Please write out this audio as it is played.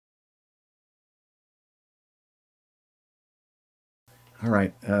All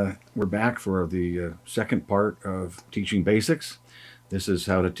right, we're back for the second part of teaching basics. This is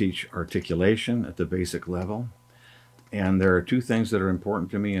how to teach articulation at the basic level. And there are two things that are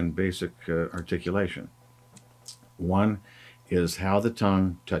important to me in basic articulation. One is how the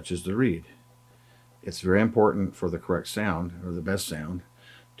tongue touches the reed. It's very important for the correct sound, or the best sound,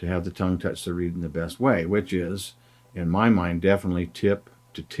 to have the tongue touch the reed in the best way, which is, in my mind, definitely tip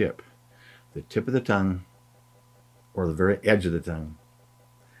to tip. The tip of the tongue, or the very edge of the tongue,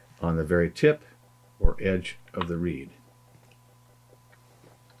 on the very tip or edge of the reed.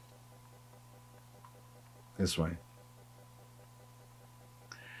 This way.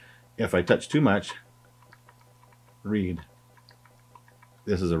 If I touch too much reed,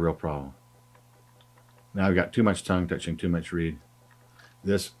 this is a real problem. Now I've got too much tongue touching too much reed.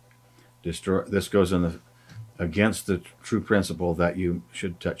 This goes against the true principle that you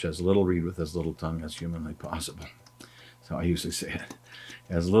should touch as little reed with as little tongue as humanly possible. So I usually say it.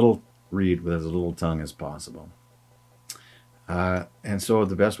 As little reed with as little tongue as possible. And so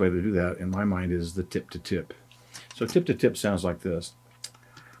the best way to do that, in my mind, is the tip to tip. So tip to tip sounds like this.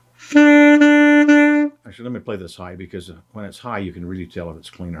 Actually, let me play this high, because when it's high, you can really tell if it's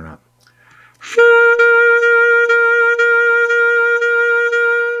clean or not.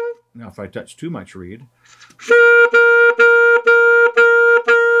 Now, if I touch too much reed,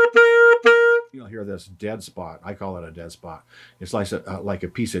 you'll hear this dead spot. I call it a dead spot. It's like a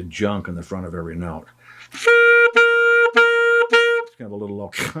piece of junk in the front of every note. It's kind of a little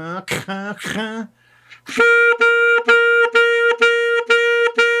low.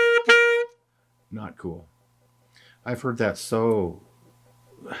 Not cool. I've heard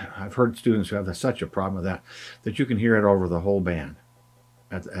students who have such a problem with that you can hear it over the whole band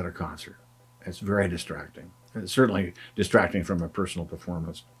at a concert. It's very distracting. It's certainly distracting from a personal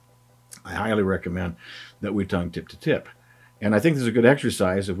performance. I highly recommend that we tongue tip to tip. And I think this is a good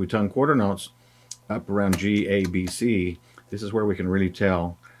exercise. If we tongue quarter notes up around G, A, B, C, this is where we can really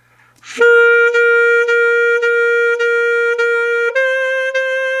tell.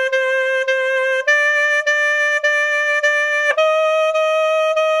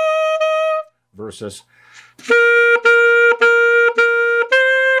 Versus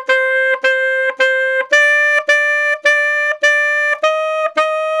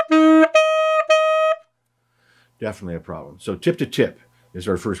definitely a problem. So tip to tip is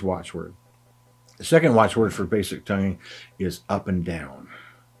our first watchword. The second watchword for basic tonguing is up and down.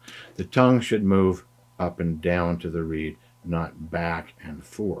 The tongue should move up and down to the reed, not back and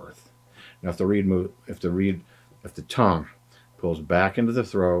forth. Now, if the tongue pulls back into the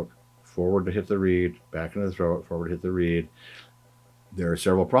throat, forward to hit the reed, back into the throat, forward to hit the reed, there are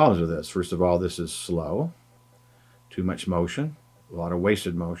several problems with this. First of all, this is slow, too much motion, a lot of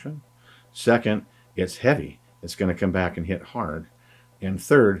wasted motion. Second, it's heavy. It's going to come back and hit hard. And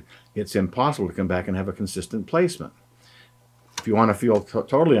third, it's impossible to come back and have a consistent placement. If you want to feel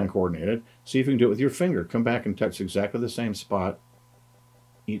totally uncoordinated, see if you can do it with your finger. Come back and touch exactly the same spot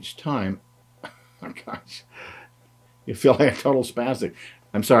each time. Oh, gosh. You feel like a total spastic.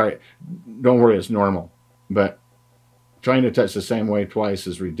 I'm sorry. Don't worry, it's normal. But trying to touch the same way twice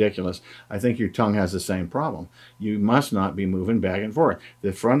is ridiculous. I think your tongue has the same problem. You must not be moving back and forth.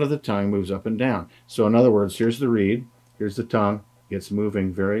 The front of the tongue moves up and down. So in other words, here's the reed, here's the tongue. It's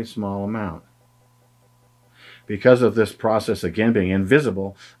moving very small amount. Because of this process, again, being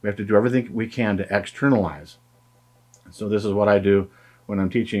invisible, we have to do everything we can to externalize. So this is what I do when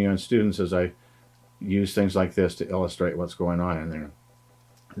I'm teaching young students, is I use things like this to illustrate what's going on in there,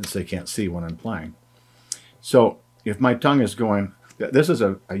 since they can't see when I'm playing. So if my tongue is going, this is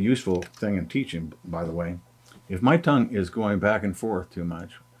a useful thing in teaching, by the way. If my tongue is going back and forth too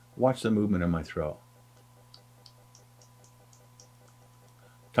much, watch the movement in my throat.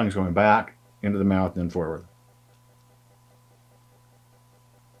 Tongue's going back into the mouth and then forward.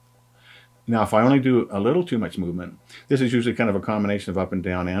 Now, if I only do a little too much movement, this is usually kind of a combination of up and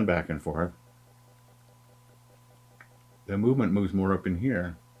down and back and forth. The movement moves more up in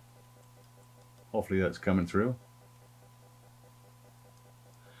here. Hopefully that's coming through.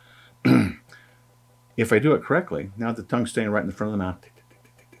 If I do it correctly, now the tongue's staying right in the front of the mouth,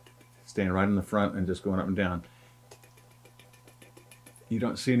 staying right in the front and just going up and down. You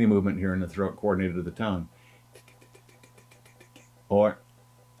don't see any movement here in the throat coordinated to the tongue. Or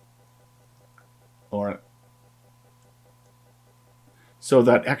so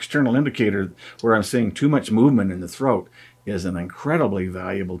that external indicator where I'm seeing too much movement in the throat is an incredibly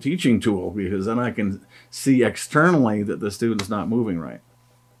valuable teaching tool, because then I can see externally that the student's not moving right.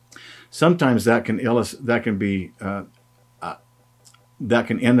 Sometimes that can be that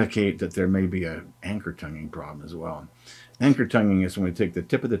can indicate that there may be an anchor tonguing problem as well. Anchor tonguing is when we take the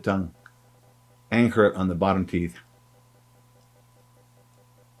tip of the tongue, anchor it on the bottom teeth,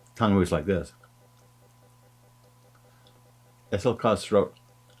 tongue moves like this. This will cause throat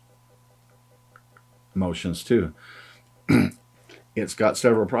motions too. It's got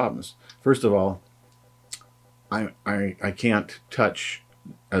several problems. First of all, I can't touch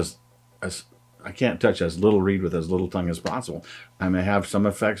as little reed with as little tongue as possible. I may have some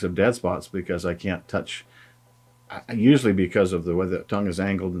effects of dead spots because I can't touch, usually because of the way the tongue is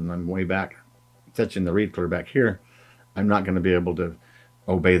angled and I'm way back, touching the reed clear back here, I'm not going to be able to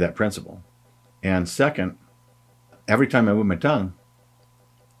obey that principle. And second, every time I move my tongue,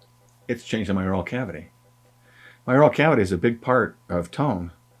 it's changing my oral cavity. My oral cavity is a big part of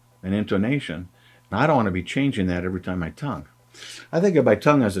tone and intonation, and I don't want to be changing that every time I tongue. I think of my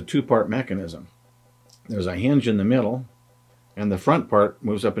tongue as a two-part mechanism. There's a hinge in the middle, and the front part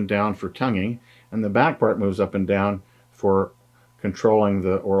moves up and down for tonguing, and the back part moves up and down for controlling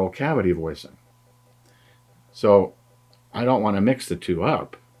the oral cavity voicing. So I don't want to mix the two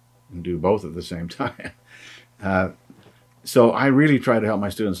up and do both at the same time. So I really try to help my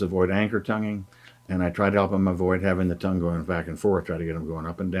students avoid anchor tonguing, and I try to help them avoid having the tongue going back and forth, try to get them going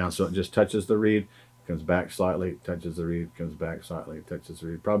up and down. So it just touches the reed, comes back slightly, touches the reed, comes back slightly, touches the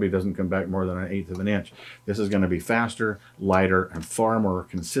reed. Probably doesn't come back more than 1/8 of an inch. This is going to be faster, lighter, and far more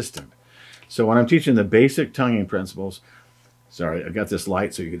consistent. So when I'm teaching the basic tonguing principles, sorry, I got this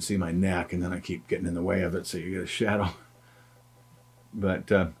light so you can see my neck, and then I keep getting in the way of it so you get a shadow. But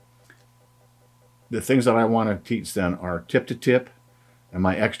the things that I want to teach then are tip to tip, and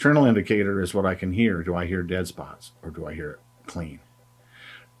my external indicator is what I can hear. Do I hear dead spots or do I hear it clean?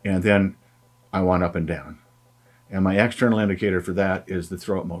 And then I want up and down. And my external indicator for that is the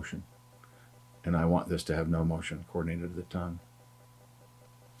throat motion. And I want this to have no motion coordinated to the tongue.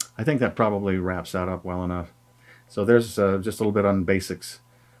 I think that probably wraps that up well enough. So there's just a little bit on basics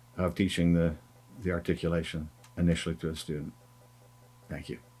of teaching the articulation initially to a student. Thank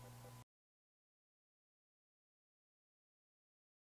you.